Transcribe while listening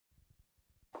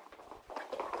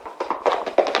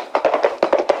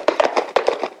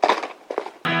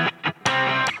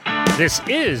This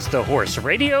is the Horse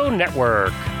Radio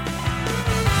Network.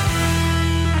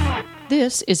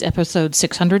 This is episode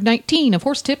 619 of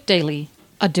Horse Tip Daily.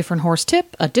 A different horse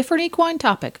tip, a different equine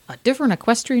topic, a different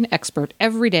equestrian expert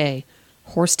every day.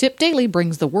 Horse Tip Daily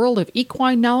brings the world of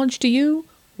equine knowledge to you,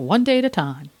 one day at a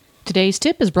time. Today's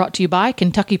tip is brought to you by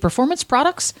Kentucky Performance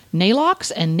Products,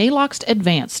 Nalox, and Nalox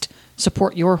Advanced.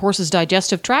 Support your horse's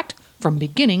digestive tract from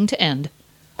beginning to end.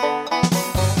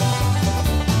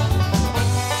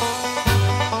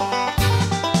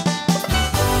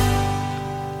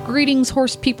 Greetings,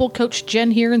 horse people. Coach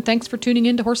Jen here, and thanks for tuning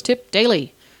in to Horse Tip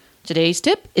Daily. Today's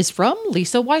tip is from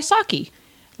Lisa Wysocky.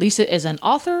 Lisa is an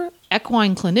author,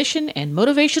 equine clinician, and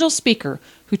motivational speaker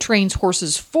who trains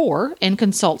horses for and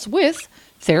consults with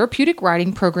therapeutic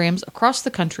riding programs across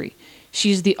the country.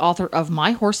 She's the author of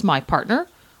My Horse, My Partner,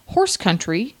 Horse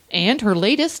Country, and her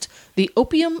latest, The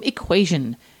Opium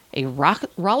Equation, a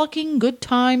rollicking good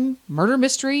time murder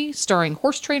mystery starring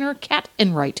horse trainer Kat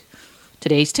Enright.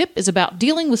 Today's tip is about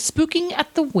dealing with spooking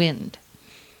at the wind.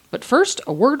 But first,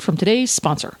 a word from today's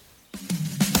sponsor.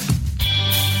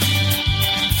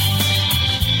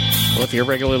 Well, if you're a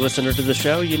regular listener to the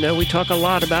show, you know we talk a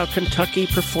lot about Kentucky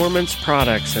Performance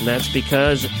Products, and that's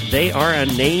because they are a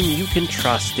name you can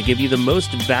trust to give you the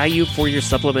most value for your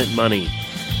supplement money.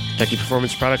 Kentucky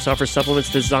Performance Products offers supplements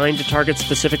designed to target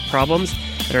specific problems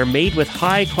that are made with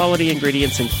high-quality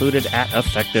ingredients included at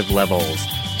effective levels.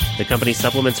 The company's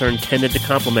supplements are intended to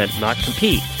complement, not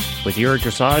compete, with your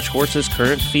dressage horse's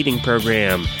current feeding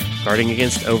program, guarding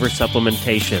against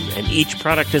over-supplementation, and each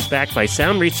product is backed by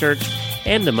sound research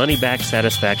and the money-back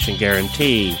satisfaction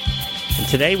guarantee. And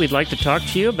today we'd like to talk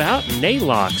to you about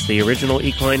Nalox, the original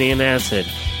equine antacid.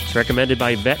 It's recommended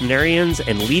by veterinarians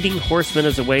and leading horsemen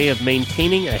as a way of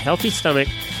maintaining a healthy stomach,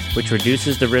 which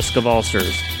reduces the risk of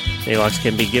ulcers. Nalox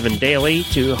can be given daily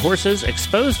to horses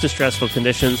exposed to stressful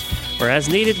conditions or as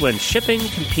needed when shipping,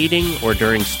 competing, or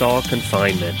during stall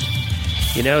confinement.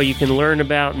 You know, you can learn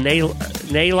about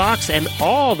Nalox and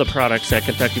all the products at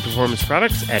Kentucky Performance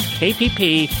Products at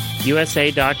kppusa.com.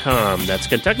 That's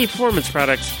Kentucky Performance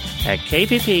Products at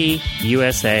kppusa.com.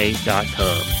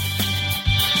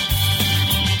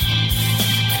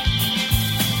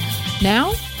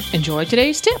 Now, enjoy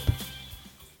today's tip.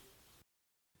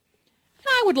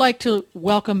 I would like to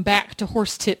welcome back to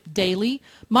Horse Tip Daily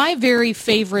my very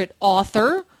favorite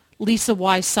author, Lisa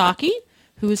Wysocky,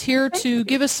 who is here to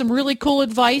give us some really cool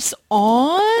advice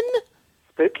on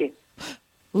Spooking.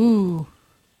 Ooh,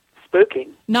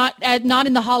 Spooking. not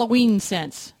in the Halloween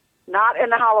sense. Not in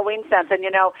the Halloween sense, and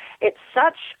you know it's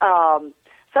such an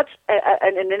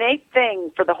innate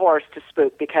thing for the horse to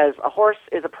spook because a horse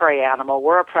is a prey animal.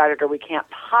 We're a predator. We can't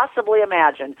possibly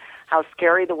imagine how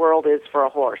scary the world is for a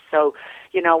horse. So,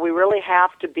 you know, we really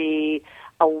have to be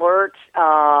alert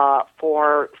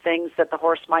for things that the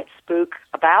horse might spook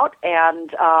about,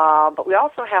 and but we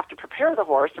also have to prepare the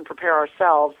horse and prepare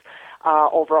ourselves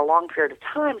over a long period of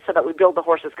time so that we build the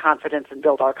horse's confidence and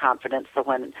build our confidence so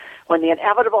when the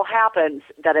inevitable happens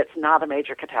that it's not a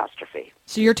major catastrophe.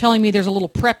 So you're telling me there's a little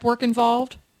prep work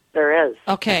involved? There is.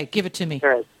 Okay, give it to me.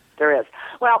 There is.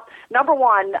 Well, number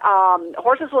one,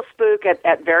 horses will spook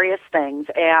at various things,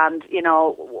 and you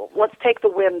know, let's take the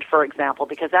wind for example,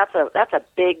 because that's a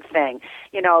big thing.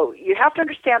 You know, you have to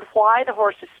understand why the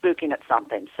horse is spooking at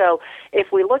something. So,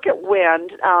 if we look at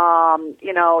wind,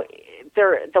 you know,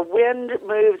 the wind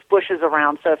moves bushes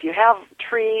around. So, if you have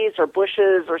trees or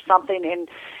bushes or something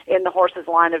in the horse's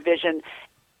line of vision,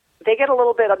 they get a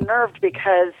little bit unnerved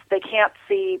because they can't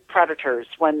see predators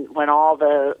when all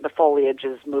the foliage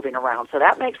is moving around. So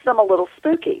that makes them a little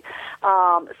spooky.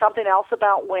 Something else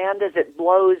about wind is it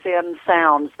blows in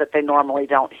sounds that they normally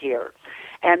don't hear.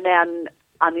 And then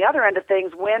on the other end of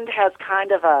things, wind has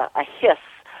kind of a hiss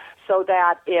so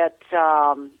that it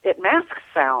masks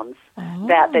sounds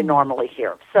that they normally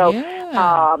hear. So,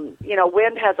 you know,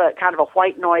 wind has a kind of a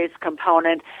white noise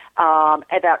component and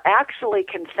that actually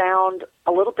can sound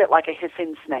a little bit like a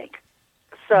hissing snake.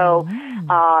 So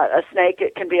a snake,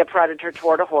 it can be a predator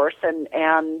toward a horse.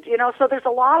 And, you know, so there's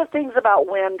a lot of things about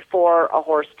wind for a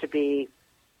horse to be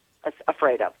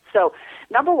afraid of. So,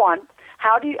 number one,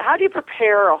 how do you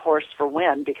prepare a horse for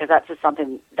wind? Because that's just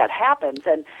something that happens.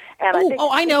 And I think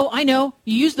I know.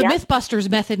 You use the Mythbusters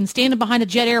method and stand behind a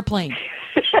jet airplane.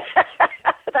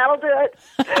 That'll do it.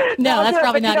 No, that's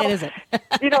probably not it, is it?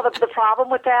 You know, the problem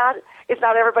with that is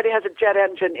not everybody has a jet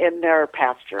engine in their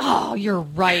pasture. Oh, you're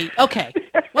right. Okay.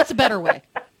 What's a better way?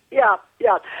 Yeah.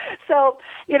 So,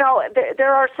 you know,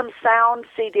 there are some sound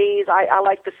CDs. I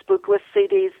like the Spookless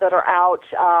CDs that are out,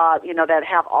 you know, that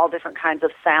have all different kinds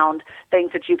of sound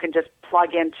things that you can just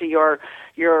plug into your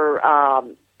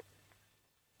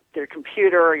your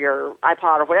computer or your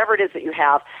iPod or whatever it is that you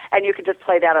have, and you can just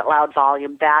play that at loud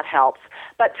volume. That helps.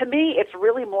 But to me, it's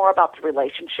really more about the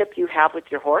relationship you have with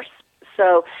your horse.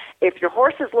 So if your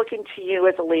horse is looking to you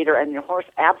as a leader and your horse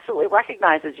absolutely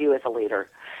recognizes you as a leader,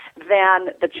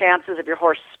 then the chances of your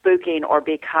horse spooking or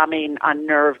becoming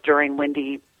unnerved during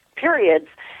windy periods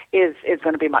is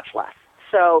going to be much less.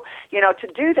 So, to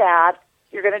do that,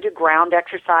 you're going to do ground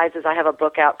exercises. I have a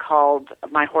book out called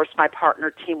My Horse, My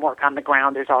Partner, Teamwork on the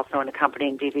Ground. There's also an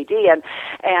accompanying DVD.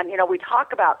 And we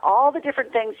talk about all the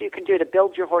different things you can do to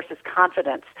build your horse's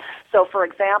confidence. So, for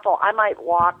example, I might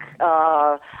walk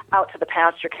out to the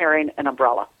pasture carrying an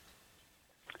umbrella.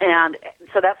 And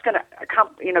so that's going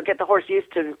to, get the horse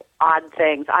used to odd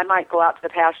things. I might go out to the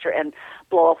pasture and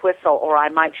blow a whistle, or I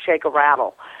might shake a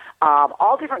rattle.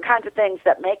 All different kinds of things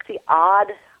that make the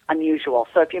odd unusual.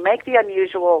 So if you make the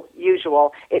unusual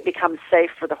usual, it becomes safe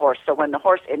for the horse. So when the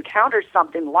horse encounters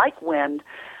something like wind,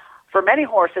 for many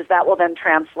horses, that will then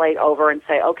translate over and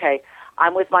say, okay,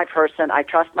 I'm with my person. I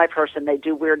trust my person. They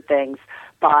do weird things,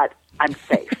 but I'm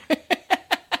safe.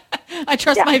 I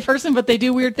trust my person, but they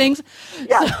do weird things.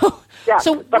 Yeah.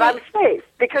 But I'm safe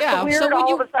because the weird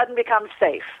all of a sudden becomes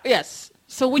safe. Yes.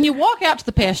 So when you walk out to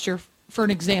the pasture, for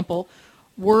an example,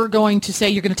 we're going to say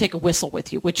you're going to take a whistle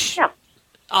with you, which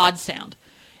odd sound.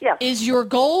 Yeah. Is your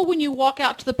goal when you walk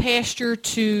out to the pasture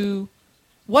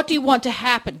what do you want to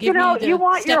happen? Give me the you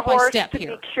want your horse to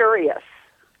here. Be curious.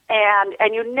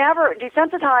 And you never,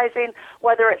 desensitizing,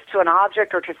 whether it's to an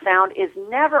object or to sound, is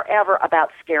never, ever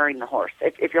about scaring the horse.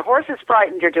 If your horse is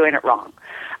frightened, you're doing it wrong.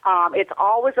 It's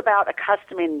always about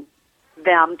accustoming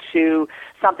them to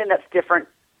something that's different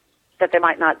that they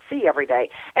might not see every day.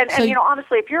 And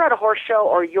honestly, if you're at a horse show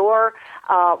or you're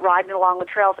riding along the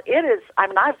trails,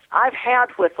 I've had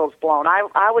whistles blown. I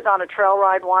was on a trail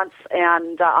ride once,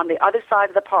 and on the other side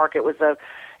of the park, it was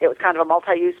kind of a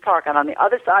multi-use park, and on the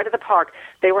other side of the park,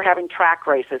 they were having track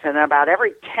races, and about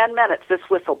every 10 minutes, this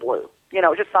whistle blew.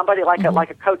 Just somebody like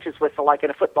a coach's whistle, like in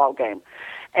a football game.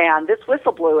 And this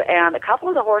whistle blew, and a couple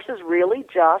of the horses really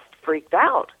just freaked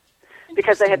out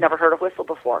because they had never heard a whistle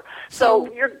before. So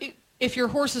if your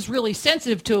horse is really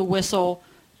sensitive to a whistle,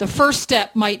 the first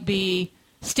step might be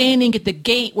standing at the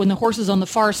gate when the horse is on the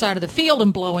far side of the field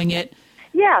and blowing it,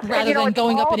 rather than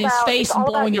going up in his face and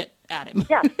blowing it at him.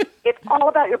 Yes, it's all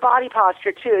about your body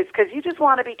posture, too. It's because you just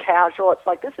want to be casual. It's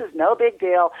like, this is no big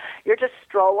deal. You're just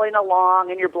strolling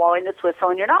along, and you're blowing this whistle,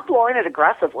 and you're not blowing it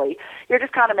aggressively. You're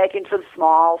just kind of making some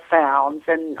small sounds,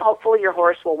 and hopefully your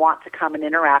horse will want to come and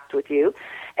interact with you.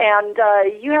 And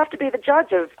you have to be the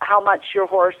judge of how much your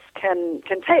horse can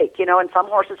take, and some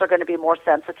horses are going to be more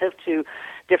sensitive to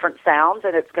different sounds,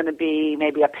 and it's going to be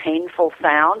maybe a painful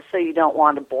sound, so you don't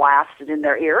want to blast it in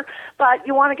their ear, but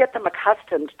you want to get them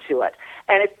accustomed to it.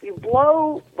 And if you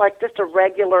blow like just a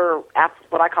regular,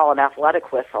 what I call an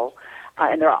athletic whistle,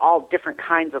 and there are all different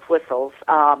kinds of whistles,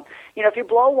 if you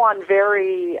blow one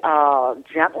very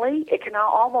gently, it can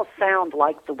almost sound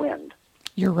like the wind.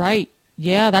 You're right.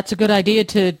 Yeah, that's a good idea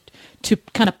to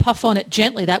kind of puff on it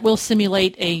gently. That will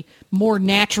simulate a more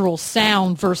natural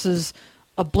sound versus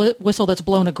a whistle that's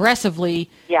blown aggressively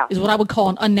is what I would call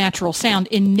an unnatural sound.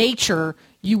 In nature,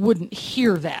 you wouldn't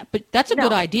hear that. But that's a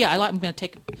good idea. I'm going to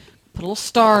put a little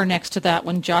star next to that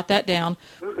one, jot that down,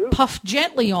 puff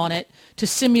gently on it to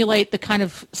simulate the kind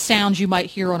of sounds you might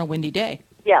hear on a windy day.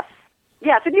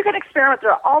 Yes, and you can experiment.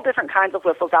 There are all different kinds of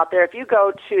whistles out there. If you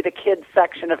go to the kids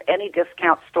section of any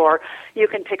discount store, you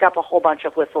can pick up a whole bunch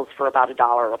of whistles for about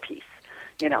 $1 a piece.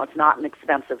 It's not an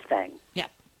expensive thing. Yeah.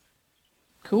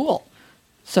 Cool.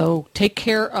 So take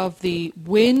care of the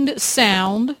wind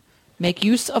sound. Make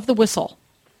use of the whistle.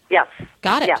 Yes.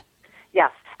 Got it.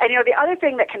 Yes. And, the other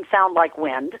thing that can sound like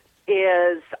wind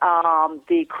is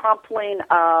the crumpling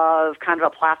of kind of a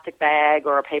plastic bag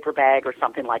or a paper bag or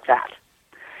something like that.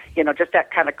 Just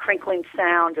that kind of crinkling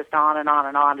sound, just on and on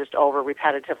and on, just over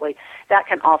repetitively. That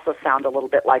can also sound a little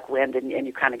bit like wind, and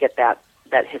you kind of get that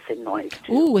hissing noise,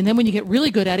 too. Ooh, and then when you get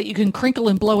really good at it, you can crinkle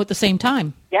and blow at the same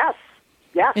time. Yes.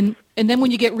 And then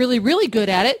when you get really, really good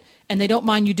at it, and they don't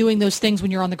mind you doing those things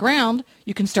when you're on the ground,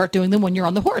 you can start doing them when you're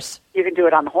on the horse. You can do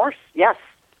it on the horse, yes.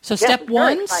 So step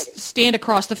one, stand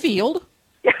across the field.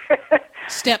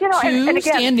 Step two,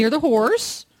 stand near the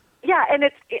horse. Yeah, and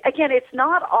it's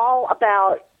not all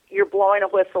about you're blowing a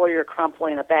whistle or you're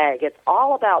crumpling a bag. It's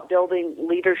all about building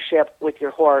leadership with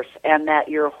your horse, and that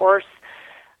your horse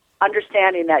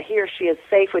understanding that he or she is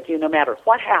safe with you no matter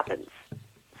what happens.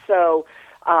 So,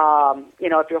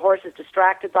 if your horse is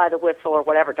distracted by the whistle or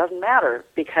whatever, it doesn't matter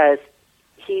because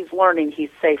he's learning he's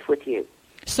safe with you.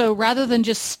 So rather than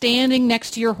just standing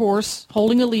next to your horse,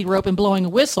 holding a lead rope and blowing a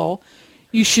whistle,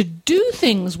 You should do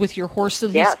things with your horse so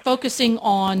that Yes. he's focusing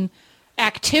on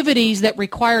activities that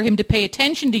require him to pay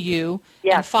attention to you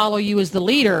Yes. and follow you as the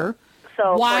leader So,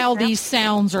 for while example- these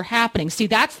sounds are happening. See,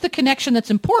 that's the connection that's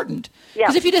important. Yeah.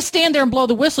 Because if you just stand there and blow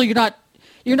the whistle, you're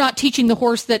not teaching the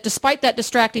horse that despite that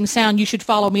distracting sound, you should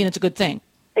follow me and it's a good thing.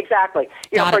 Exactly.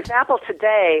 Got For it. example,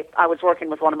 today I was working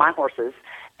with one of my horses,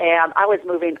 and I was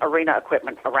moving arena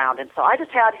equipment around, and so I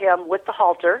just had him with the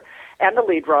halter and the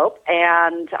lead rope,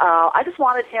 and I just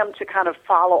wanted him to kind of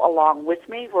follow along with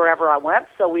me wherever I went.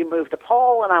 So we moved a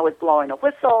pole, and I was blowing a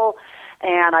whistle,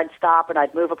 and I'd stop and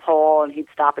I'd move a pole, and he'd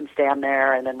stop and stand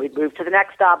there, and then we'd move to the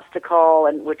next obstacle,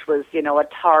 and which was, you know, a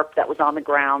tarp that was on the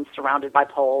ground surrounded by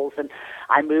poles, and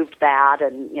I moved that,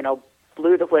 and, you know,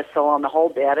 blew the whistle on the whole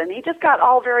bit, and he just got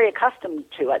all very accustomed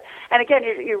to it. And again,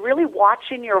 you're really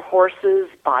watching your horse's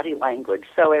body language.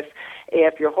 So if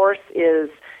your horse is,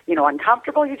 you know,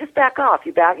 uncomfortable, you just back off.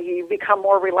 You become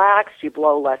more relaxed. You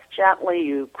blow less gently.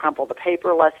 You crumple the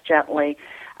paper less gently.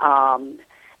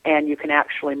 And you can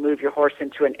actually move your horse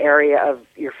into an area of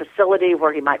your facility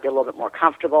where he might be a little bit more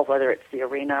comfortable, whether it's the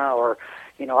arena or,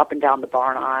 you know, up and down the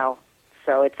barn aisle.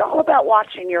 So it's all about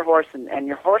watching your horse, and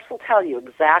your horse will tell you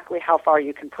exactly how far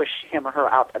you can push him or her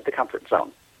out of the comfort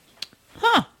zone.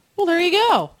 Huh. Well, there you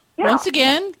go. Yeah. Once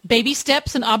again, baby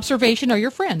steps and observation are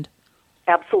your friend.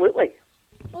 Absolutely.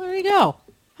 Well, there you go.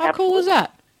 How cool is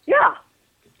that? Yeah.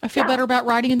 I feel better about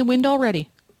riding in the wind already.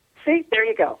 See, there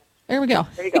you go. There we go.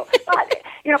 There you go. But,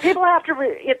 you know, people have to,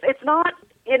 it's not,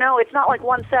 you know, it's not like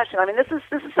one session. I mean, this is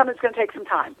something that's going to take some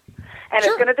time. And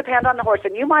Sure. it's going to depend on the horse.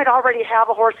 And you might already have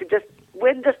a horse who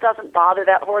wind just doesn't bother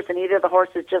that horse, and either the horse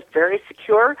is just very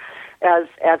secure as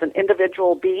an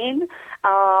individual being,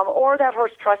 or that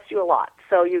horse trusts you a lot.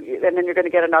 So and then you're going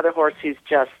to get another horse who's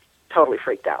just totally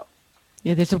freaked out.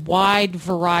 Yeah, there's a wide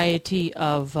variety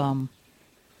of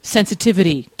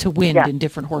sensitivity to wind in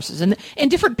different horses, and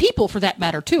different people for that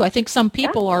matter too. I think some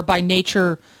people are by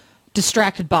nature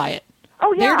distracted by it.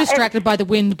 Oh, yeah. They're distracted by the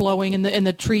wind blowing and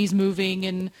the trees moving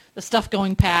and the stuff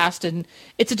going past, and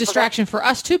it's a distraction for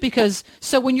us too. Because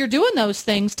so when you're doing those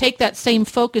things, take that same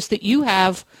focus that you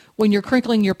have when you're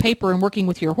crinkling your paper and working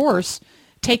with your horse.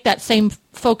 Take that same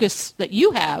focus that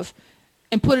you have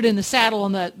and put it in the saddle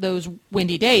on those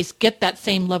windy days. Get that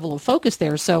same level of focus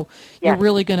there. So you're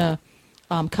really going to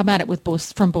come at it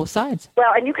from both sides.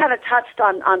 Well, and you kind of touched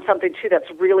on something too that's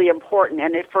really important.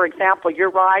 And if, for example, you're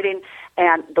riding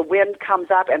and the wind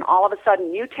comes up, and all of a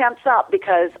sudden you tense up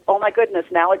because, oh my goodness,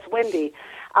 now it's windy.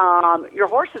 Your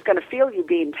horse is going to feel you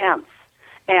being tense,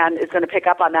 and is going to pick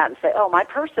up on that and say, oh, my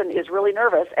person is really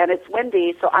nervous, and it's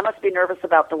windy, so I must be nervous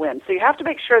about the wind. So you have to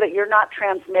make sure that you're not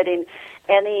transmitting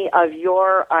any of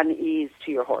your unease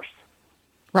to your horse.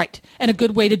 Right. And a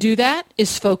good way to do that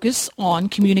is focus on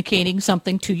communicating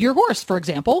something to your horse. For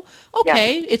example,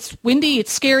 okay, it's windy,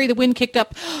 it's scary, the wind kicked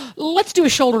up. Let's do a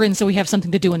shoulder in so we have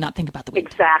something to do and not think about the wind.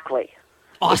 Exactly.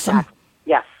 Awesome. Exactly.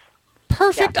 Yes.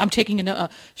 Perfect. Yeah. I'm taking a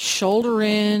shoulder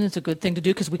in. It's a good thing to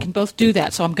do because we can both do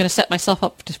that. So I'm going to set myself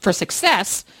up for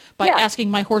success by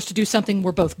asking my horse to do something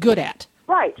we're both good at.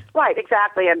 Right,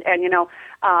 exactly. And you know,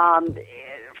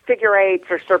 figure eights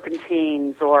or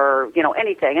serpentines or, you know,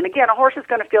 anything. And again, a horse is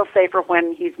going to feel safer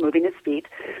when he's moving his feet.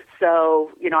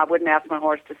 So, you know, I wouldn't ask my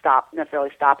horse to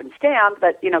necessarily stop and stand,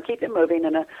 but, you know, keep him moving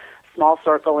in a small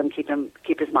circle and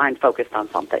keep his mind focused on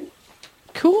something.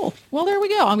 Cool. Well, there we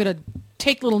go. I'm going to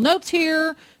take little notes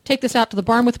here, take this out to the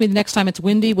barn with me the next time it's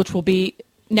windy, which will be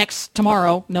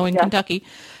tomorrow, knowing Kentucky.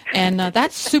 And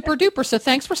that's super duper. So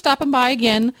thanks for stopping by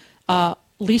again,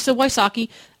 Lisa Wysocky.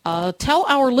 Tell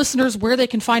our listeners where they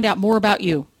can find out more about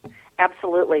you.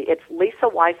 Absolutely. It's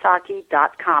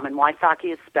lisawysocky.com, and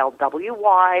Wysocky is spelled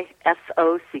W-Y-S-O-C-K-Y.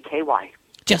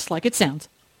 Just like it sounds.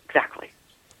 Exactly.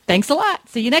 Thanks a lot.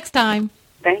 See you next time.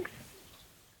 Thanks.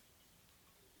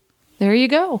 There you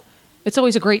go. It's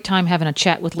always a great time having a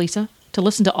chat with Lisa. To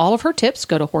listen to all of her tips,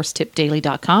 go to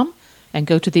horsetipdaily.com and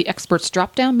go to the experts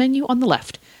drop-down menu on the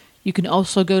left. You can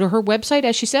also go to her website,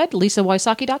 as she said,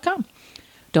 lisawysocky.com.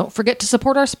 Don't forget to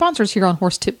support our sponsors here on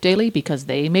Horse Tip Daily because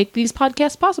they make these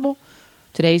podcasts possible.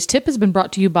 Today's tip has been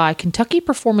brought to you by Kentucky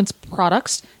Performance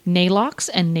Products, Nalox,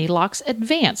 and Nalox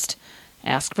Advanced.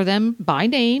 Ask for them by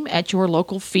name at your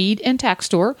local feed and tack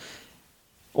store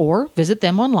or visit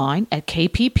them online at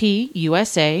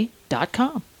kppusa.com.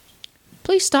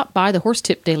 Please stop by the Horse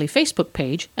Tip Daily Facebook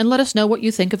page and let us know what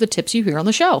you think of the tips you hear on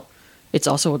the show. It's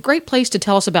also a great place to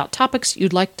tell us about topics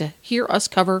you'd like to hear us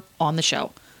cover on the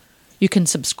show. You can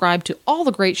subscribe to all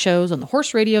the great shows on the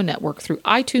Horse Radio Network through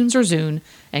iTunes or Zune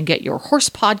and get your horse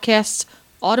podcasts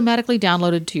automatically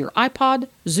downloaded to your iPod,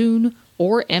 Zune,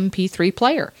 or MP3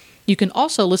 player. You can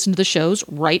also listen to the shows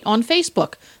right on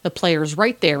Facebook. The player's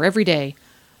right there every day.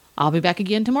 I'll be back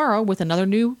again tomorrow with another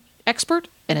new expert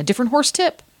and a different horse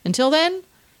tip. Until then,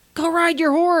 go ride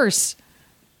your horse!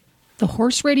 The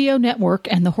Horse Radio Network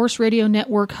and the Horse Radio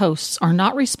Network hosts are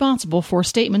not responsible for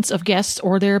statements of guests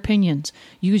or their opinions.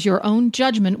 Use your own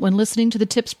judgment when listening to the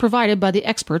tips provided by the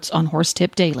experts on Horse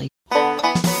Tip Daily.